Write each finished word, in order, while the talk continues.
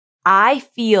I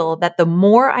feel that the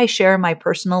more I share my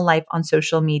personal life on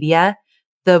social media,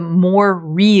 the more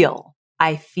real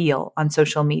I feel on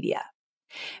social media.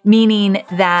 Meaning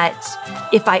that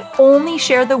if I only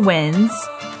share the wins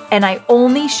and I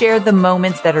only share the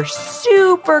moments that are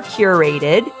super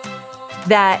curated,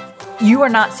 that you are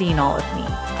not seeing all of me.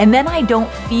 And then I don't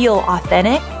feel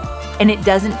authentic and it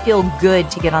doesn't feel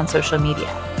good to get on social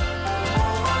media.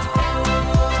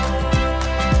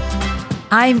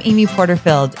 I'm Amy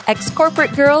Porterfield,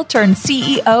 ex-corporate girl turned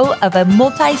CEO of a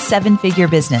multi-seven-figure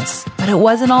business. But it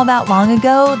wasn't all that long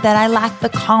ago that I lacked the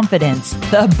confidence,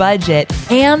 the budget,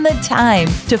 and the time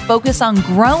to focus on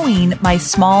growing my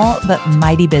small but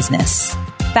mighty business.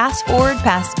 Fast forward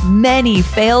past many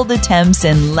failed attempts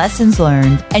and lessons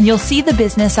learned, and you'll see the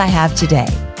business I have today.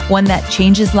 One that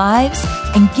changes lives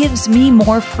and gives me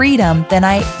more freedom than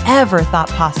I ever thought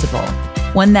possible.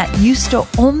 One that used to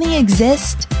only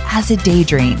exist as a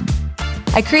daydream.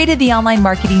 I created the Online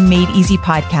Marketing Made Easy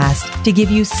podcast to give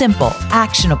you simple,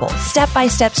 actionable,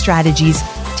 step-by-step strategies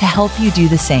to help you do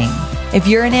the same. If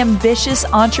you're an ambitious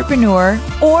entrepreneur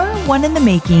or one in the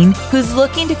making who's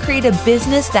looking to create a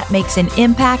business that makes an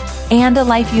impact and a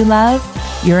life you love,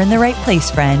 you're in the right place,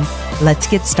 friend. Let's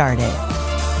get started.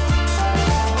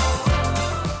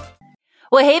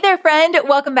 Well, hey there, friend.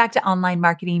 Welcome back to Online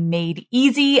Marketing Made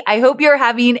Easy. I hope you're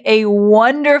having a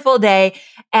wonderful day.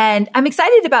 And I'm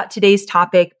excited about today's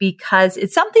topic because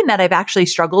it's something that I've actually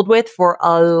struggled with for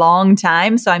a long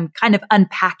time. So I'm kind of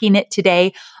unpacking it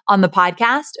today on the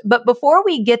podcast. But before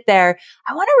we get there,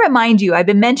 I want to remind you, I've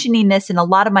been mentioning this in a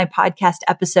lot of my podcast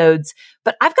episodes,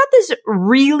 but I've got this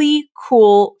really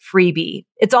cool freebie.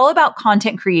 It's all about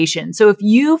content creation. So if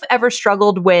you've ever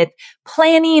struggled with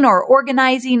planning or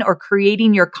organizing or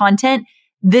creating your content,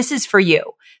 this is for you.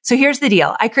 So here's the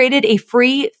deal. I created a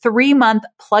free 3-month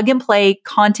plug and play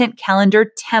content calendar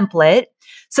template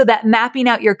so that mapping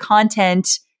out your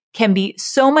content can be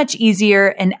so much easier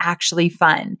and actually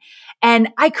fun. And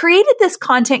I created this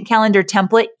content calendar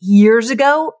template years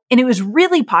ago, and it was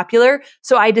really popular.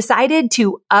 So I decided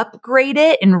to upgrade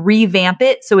it and revamp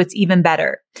it so it's even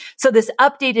better. So this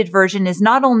updated version is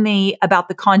not only about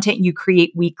the content you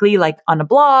create weekly, like on a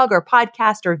blog or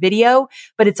podcast or video,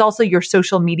 but it's also your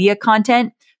social media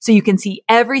content. So you can see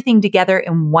everything together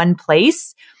in one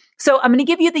place. So I'm going to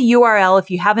give you the URL if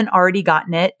you haven't already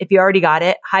gotten it. If you already got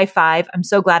it, high five. I'm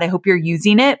so glad. I hope you're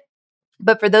using it.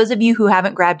 But for those of you who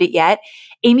haven't grabbed it yet,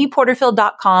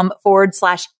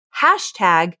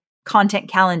 amyporterfield.com/hashtag content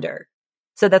calendar.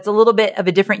 So that's a little bit of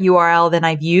a different URL than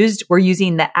I've used. We're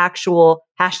using the actual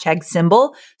hashtag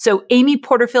symbol. So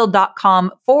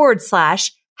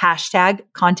amyporterfield.com/hashtag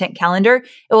content calendar.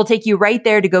 It will take you right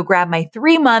there to go grab my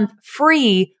 3-month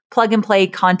free plug and play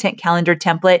content calendar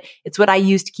template. It's what I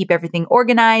use to keep everything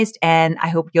organized, and I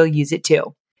hope you'll use it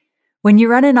too. When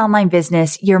you run an online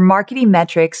business, your marketing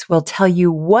metrics will tell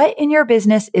you what in your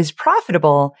business is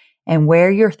profitable and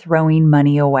where you're throwing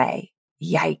money away.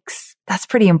 Yikes. That's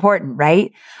pretty important,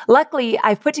 right? Luckily,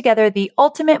 I've put together the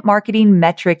Ultimate Marketing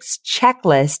Metrics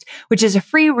Checklist, which is a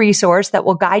free resource that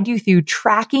will guide you through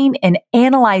tracking and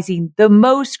analyzing the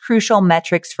most crucial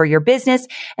metrics for your business.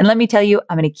 And let me tell you,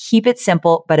 I'm going to keep it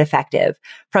simple but effective.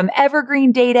 From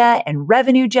evergreen data and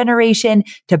revenue generation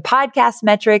to podcast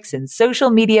metrics and social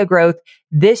media growth,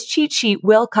 this cheat sheet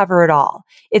will cover it all.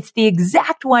 It's the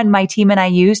exact one my team and I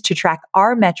use to track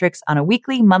our metrics on a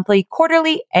weekly, monthly,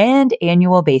 quarterly, and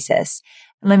annual basis.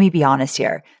 Let me be honest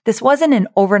here. This wasn't an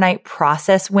overnight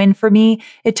process win for me.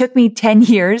 It took me 10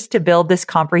 years to build this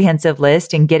comprehensive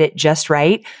list and get it just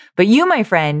right. But you, my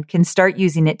friend, can start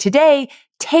using it today,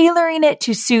 tailoring it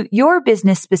to suit your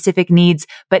business specific needs,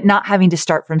 but not having to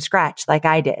start from scratch like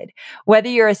I did. Whether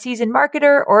you're a seasoned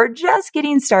marketer or just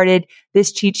getting started,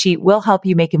 this cheat sheet will help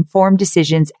you make informed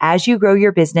decisions as you grow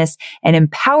your business and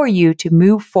empower you to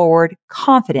move forward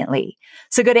confidently.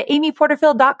 So go to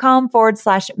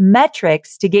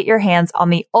amyporterfield.com/metrics to get your hands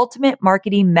on the Ultimate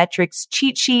Marketing Metrics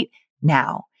cheat sheet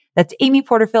now. That's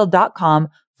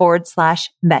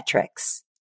amyporterfield.com/metrics.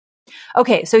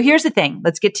 Okay, so here's the thing.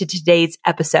 Let's get to today's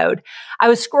episode. I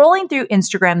was scrolling through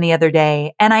Instagram the other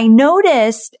day and I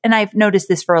noticed, and I've noticed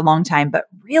this for a long time, but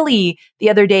really the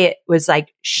other day it was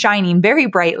like shining very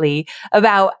brightly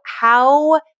about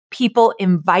how people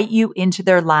invite you into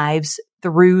their lives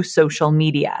through social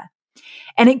media.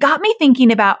 And it got me thinking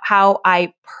about how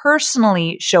I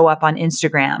personally show up on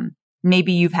Instagram.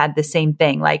 Maybe you've had the same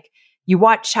thing. Like you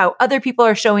watch how other people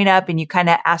are showing up and you kind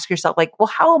of ask yourself like, well,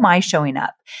 how am I showing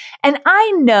up? And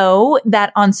I know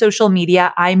that on social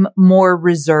media, I'm more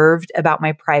reserved about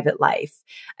my private life.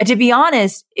 To be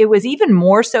honest, it was even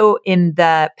more so in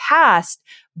the past,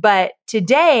 but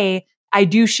today I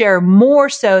do share more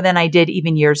so than I did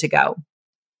even years ago.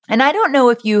 And I don't know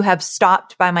if you have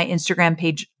stopped by my Instagram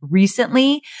page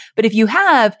recently, but if you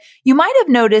have, you might have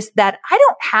noticed that I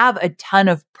don't have a ton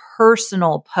of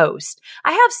personal posts.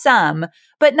 I have some,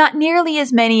 but not nearly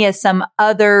as many as some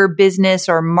other business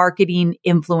or marketing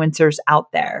influencers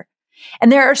out there.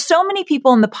 And there are so many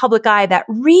people in the public eye that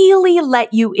really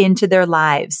let you into their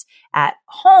lives at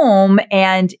home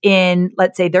and in,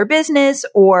 let's say, their business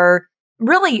or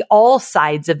really all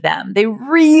sides of them. They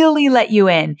really let you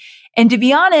in. And to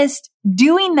be honest,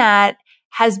 doing that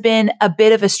has been a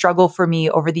bit of a struggle for me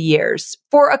over the years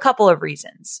for a couple of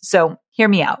reasons. So hear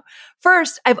me out.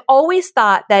 First, I've always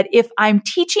thought that if I'm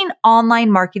teaching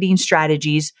online marketing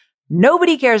strategies,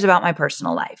 nobody cares about my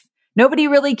personal life. Nobody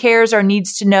really cares or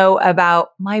needs to know about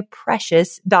my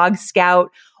precious dog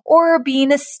Scout or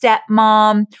being a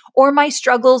stepmom or my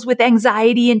struggles with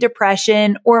anxiety and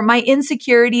depression or my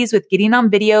insecurities with getting on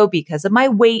video because of my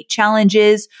weight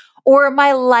challenges or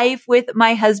my life with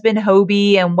my husband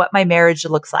Hobie and what my marriage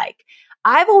looks like.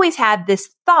 I've always had this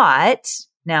thought.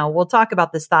 Now we'll talk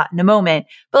about this thought in a moment,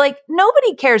 but like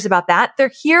nobody cares about that.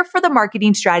 They're here for the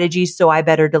marketing strategies, so I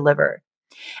better deliver.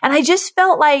 And I just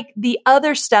felt like the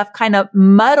other stuff kind of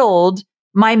muddled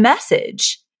my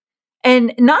message.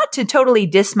 And not to totally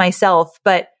diss myself,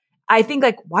 but I think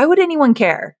like, why would anyone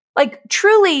care? Like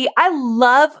truly, I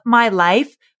love my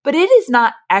life, but it is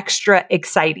not extra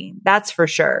exciting. That's for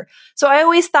sure. So I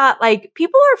always thought like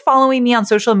people are following me on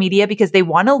social media because they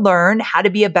want to learn how to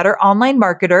be a better online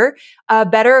marketer, a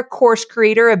better course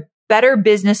creator, a better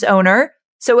business owner.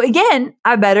 So again,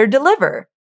 I better deliver.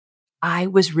 I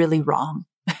was really wrong.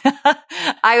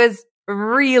 I was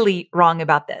really wrong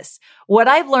about this. What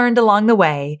I've learned along the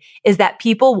way is that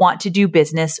people want to do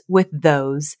business with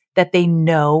those that they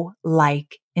know,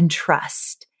 like, and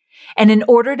trust. And in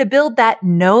order to build that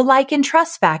know, like, and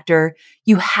trust factor,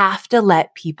 you have to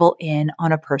let people in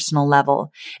on a personal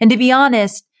level. And to be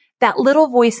honest, that little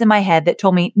voice in my head that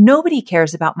told me nobody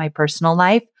cares about my personal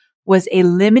life was a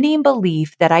limiting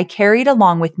belief that I carried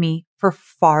along with me for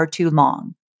far too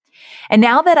long. And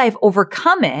now that I've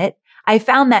overcome it, I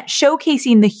found that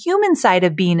showcasing the human side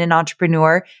of being an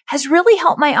entrepreneur has really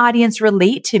helped my audience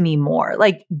relate to me more,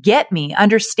 like get me,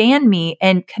 understand me,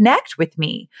 and connect with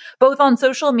me, both on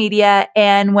social media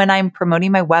and when I'm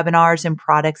promoting my webinars and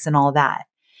products and all that.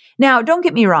 Now, don't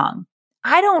get me wrong.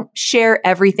 I don't share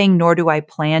everything, nor do I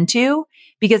plan to,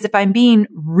 because if I'm being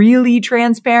really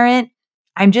transparent,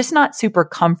 I'm just not super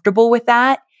comfortable with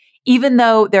that, even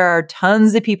though there are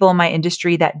tons of people in my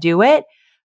industry that do it.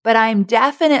 But I'm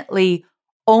definitely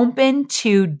open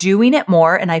to doing it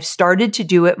more, and I've started to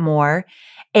do it more.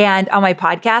 And on my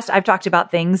podcast, I've talked about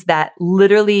things that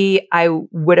literally I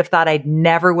would have thought I'd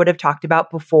never would have talked about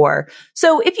before.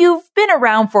 So if you've been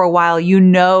around for a while, you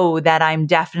know that I'm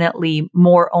definitely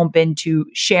more open to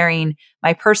sharing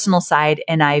my personal side,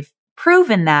 and I've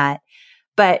proven that.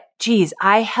 But geez,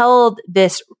 I held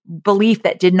this belief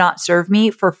that did not serve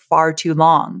me for far too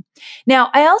long.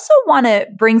 Now, I also want to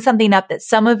bring something up that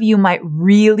some of you might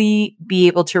really be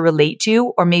able to relate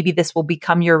to, or maybe this will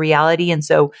become your reality. And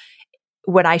so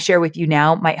what I share with you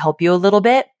now might help you a little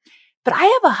bit. But I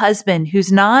have a husband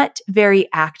who's not very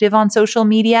active on social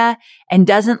media and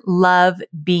doesn't love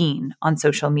being on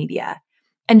social media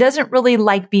and doesn't really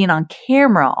like being on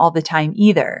camera all the time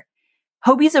either.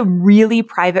 Hobie's a really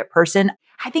private person.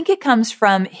 I think it comes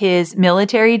from his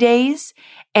military days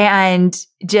and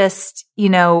just,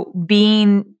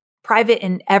 being private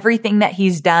in everything that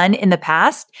he's done in the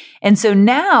past. And so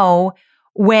now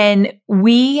when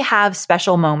we have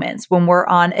special moments, when we're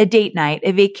on a date night,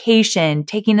 a vacation,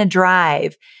 taking a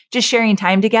drive, just sharing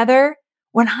time together,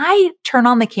 when I turn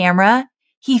on the camera,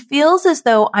 he feels as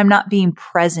though I'm not being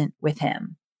present with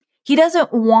him. He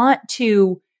doesn't want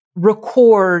to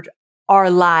record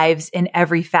our lives in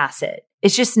every facet.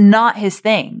 It's just not his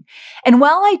thing. And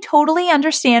while I totally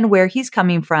understand where he's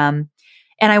coming from,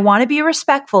 and I want to be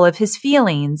respectful of his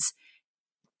feelings,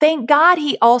 thank God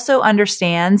he also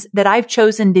understands that I've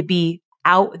chosen to be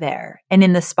out there and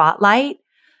in the spotlight.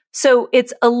 So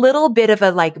it's a little bit of a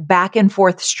like back and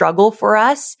forth struggle for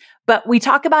us, but we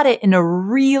talk about it in a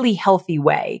really healthy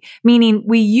way, meaning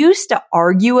we used to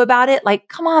argue about it like,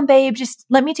 come on, babe, just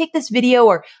let me take this video,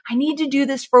 or I need to do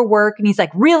this for work. And he's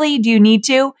like, really? Do you need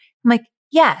to? I'm like,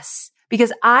 yes,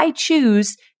 because I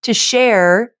choose to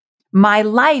share my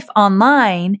life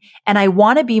online and I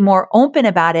want to be more open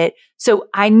about it. So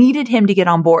I needed him to get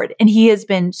on board. And he has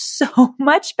been so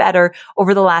much better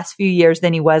over the last few years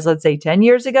than he was, let's say 10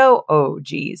 years ago. Oh,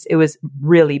 geez, it was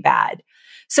really bad.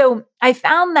 So I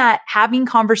found that having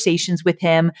conversations with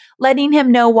him, letting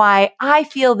him know why I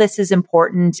feel this is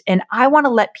important and I want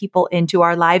to let people into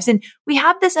our lives. And we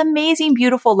have this amazing,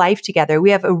 beautiful life together.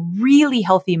 We have a really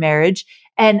healthy marriage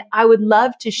and I would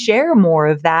love to share more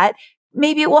of that.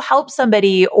 Maybe it will help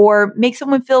somebody or make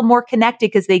someone feel more connected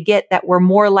because they get that we're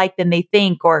more alike than they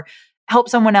think, or help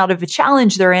someone out of a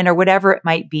challenge they're in, or whatever it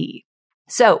might be.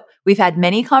 So we've had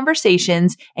many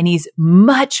conversations and he's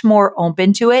much more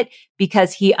open to it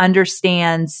because he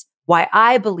understands why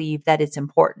I believe that it's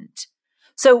important.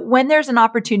 So when there's an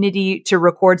opportunity to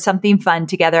record something fun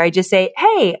together, I just say,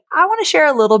 hey, I want to share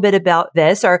a little bit about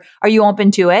this, or are you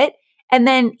open to it? And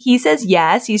then he says,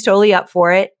 yes, he's totally up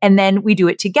for it. And then we do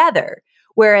it together.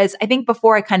 Whereas I think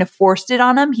before I kind of forced it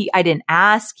on him, I didn't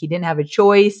ask, he didn't have a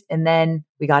choice. And then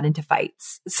we got into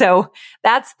fights. So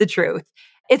that's the truth.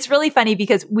 It's really funny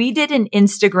because we did an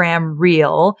Instagram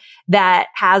reel that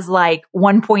has like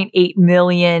 1.8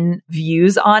 million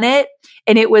views on it.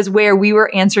 And it was where we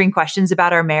were answering questions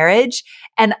about our marriage.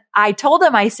 And I told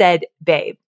him, I said,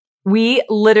 babe, we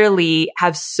literally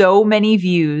have so many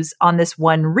views on this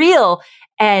one reel.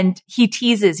 And he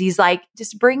teases, he's like,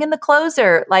 just bring in the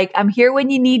closer. Like, I'm here when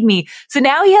you need me. So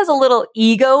now he has a little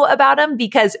ego about him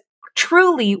because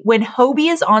truly, when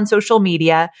Hobie is on social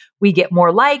media, we get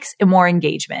more likes and more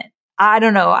engagement. I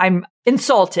don't know. I'm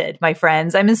insulted, my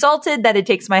friends. I'm insulted that it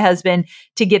takes my husband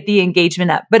to get the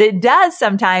engagement up, but it does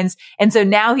sometimes. And so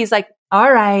now he's like,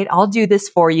 all right, I'll do this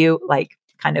for you. Like,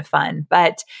 kind of fun,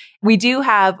 but we do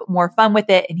have more fun with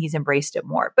it and he's embraced it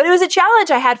more. But it was a challenge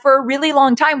I had for a really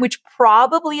long time, which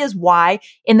probably is why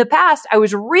in the past I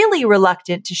was really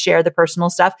reluctant to share the personal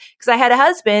stuff because I had a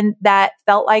husband that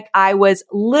felt like I was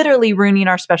literally ruining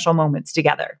our special moments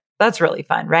together. That's really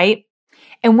fun, right?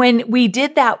 And when we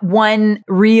did that one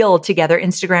reel together,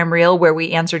 Instagram reel, where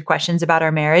we answered questions about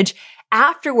our marriage,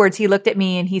 afterwards, he looked at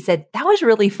me and he said, that was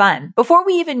really fun. Before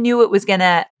we even knew it was going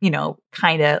to,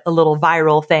 kind of a little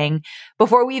viral thing,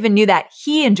 before we even knew that,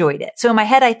 he enjoyed it. So in my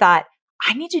head, I thought,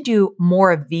 I need to do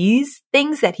more of these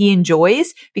things that he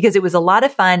enjoys because it was a lot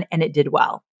of fun and it did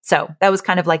well. So that was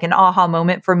kind of like an aha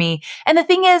moment for me. And the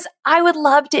thing is, I would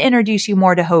love to introduce you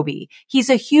more to Hobie. He's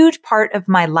a huge part of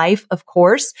my life, of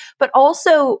course, but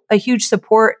also a huge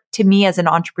support to me as an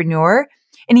entrepreneur.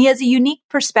 And he has a unique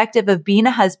perspective of being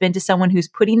a husband to someone who's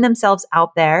putting themselves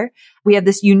out there. We have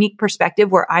this unique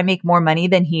perspective where I make more money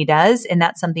than he does. And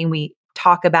that's something we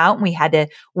talk about and we had to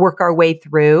work our way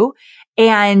through.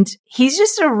 And he's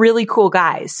just a really cool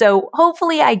guy. So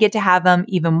hopefully I get to have him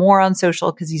even more on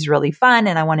social because he's really fun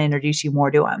and I want to introduce you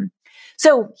more to him.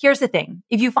 So here's the thing.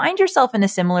 If you find yourself in a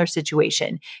similar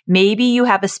situation, maybe you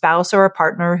have a spouse or a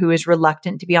partner who is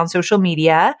reluctant to be on social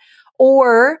media,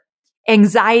 or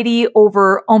anxiety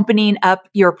over opening up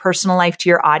your personal life to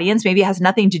your audience. Maybe it has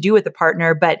nothing to do with the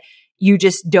partner, but you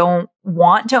just don't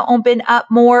want to open up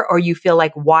more, or you feel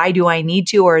like, why do I need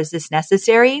to, or is this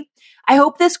necessary? I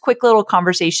hope this quick little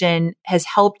conversation has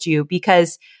helped you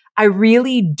because I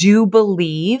really do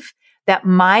believe that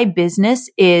my business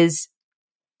is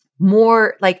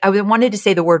more like, I wanted to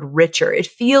say the word richer. It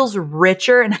feels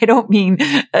richer, and I don't mean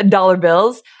dollar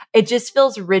bills. It just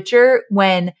feels richer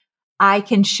when I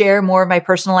can share more of my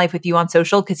personal life with you on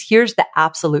social, because here's the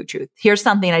absolute truth. Here's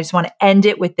something, I just want to end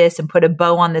it with this and put a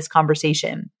bow on this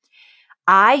conversation.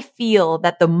 I feel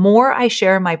that the more I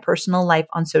share my personal life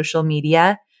on social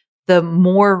media, the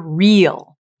more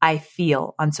real I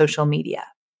feel on social media.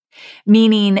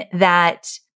 Meaning that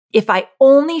if I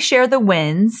only share the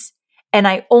wins and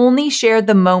I only share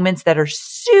the moments that are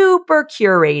super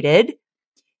curated,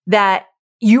 that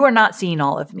you are not seeing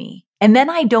all of me. And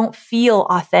then I don't feel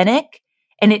authentic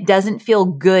and it doesn't feel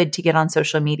good to get on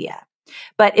social media.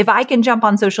 But if I can jump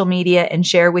on social media and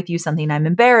share with you something I'm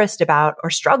embarrassed about or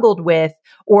struggled with,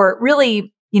 or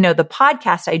really, the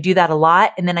podcast, I do that a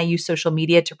lot. And then I use social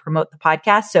media to promote the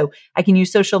podcast. So I can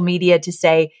use social media to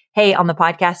say, hey, on the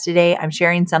podcast today, I'm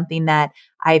sharing something that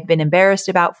I've been embarrassed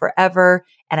about forever.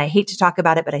 And I hate to talk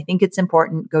about it, but I think it's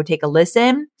important. Go take a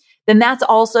listen. Then that's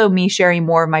also me sharing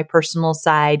more of my personal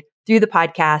side through the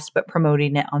podcast, but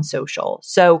promoting it on social.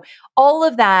 So all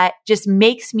of that just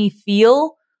makes me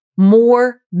feel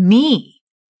more me.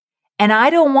 And I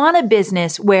don't want a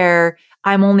business where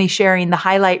I'm only sharing the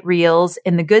highlight reels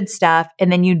and the good stuff,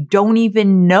 and then you don't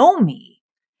even know me.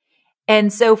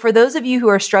 And so for those of you who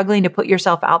are struggling to put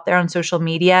yourself out there on social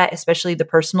media, especially the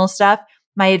personal stuff,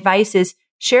 my advice is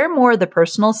share more of the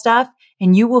personal stuff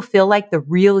and you will feel like the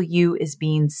real you is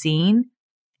being seen.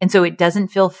 And so it doesn't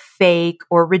feel fake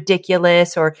or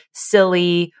ridiculous or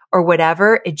silly or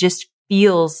whatever. It just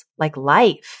feels like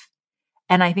life.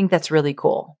 And I think that's really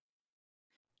cool.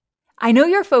 I know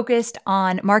you're focused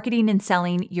on marketing and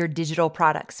selling your digital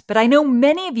products, but I know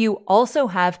many of you also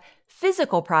have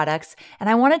physical products, and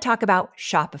I want to talk about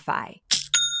Shopify.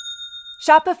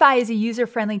 Shopify is a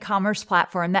user-friendly commerce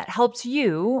platform that helps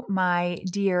you, my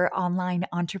dear online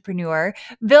entrepreneur,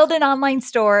 build an online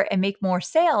store and make more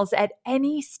sales at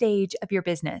any stage of your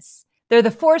business. They're the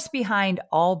force behind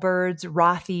Allbirds,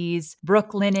 Rothy's,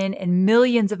 Brooklinen, and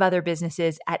millions of other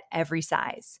businesses at every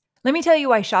size. Let me tell you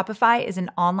why Shopify is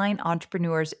an online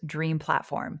entrepreneur's dream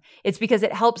platform. It's because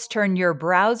it helps turn your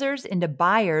browsers into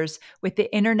buyers with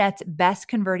the internet's best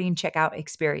converting checkout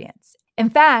experience. In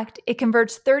fact, it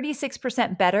converts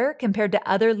 36% better compared to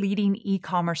other leading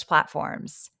e-commerce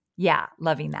platforms. Yeah,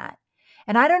 loving that.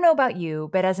 And I don't know about you,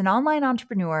 but as an online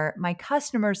entrepreneur, my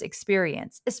customers'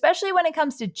 experience, especially when it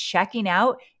comes to checking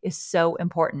out, is so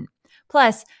important.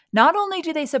 Plus, not only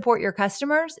do they support your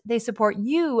customers, they support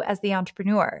you as the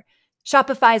entrepreneur.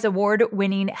 Shopify's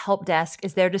award-winning help desk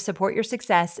is there to support your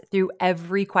success through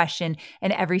every question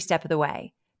and every step of the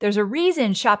way. There's a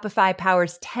reason Shopify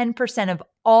powers 10% of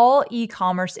all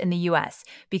e-commerce in the US,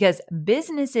 because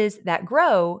businesses that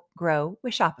grow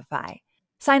with Shopify.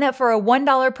 Sign up for a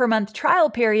 $1 per month trial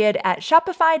period at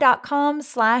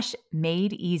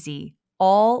shopify.com/madeeasy,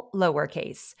 all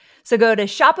lowercase. So go to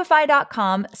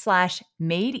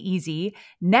shopify.com/madeeasy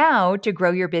now to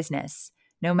grow your business,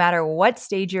 no matter what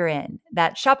stage you're in.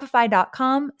 That's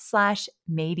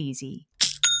shopify.com/madeeasy.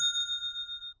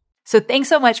 So thanks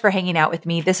so much for hanging out with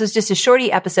me. This was just a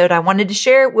shorty episode. I wanted to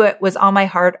share what was on my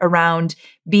heart around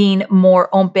being more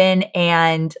open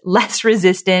and less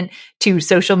resistant to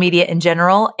social media in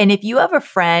general. And if you have a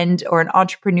friend or an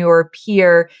entrepreneur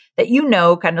peer that you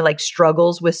know kind of like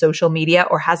struggles with social media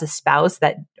or has a spouse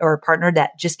that or a partner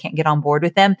that just can't get on board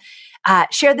with them,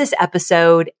 share this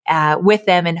episode with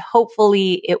them, and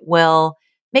hopefully it will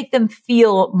make them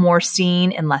feel more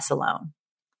seen and less alone.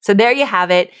 So there you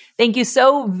have it. Thank you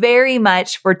so very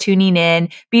much for tuning in.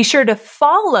 Be sure to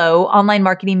follow Online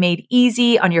Marketing Made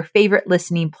Easy on your favorite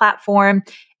listening platform.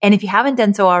 And if you haven't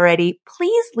done so already,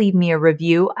 please leave me a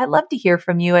review. I love to hear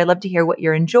from you. I love to hear what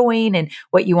you're enjoying and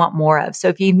what you want more of. So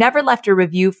if you've never left a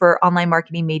review for Online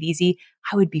Marketing Made Easy,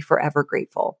 I would be forever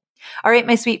grateful. All right,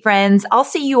 my sweet friends, I'll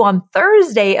see you on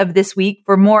Thursday of this week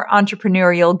for more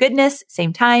entrepreneurial goodness.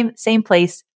 Same time, same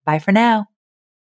place. Bye for now.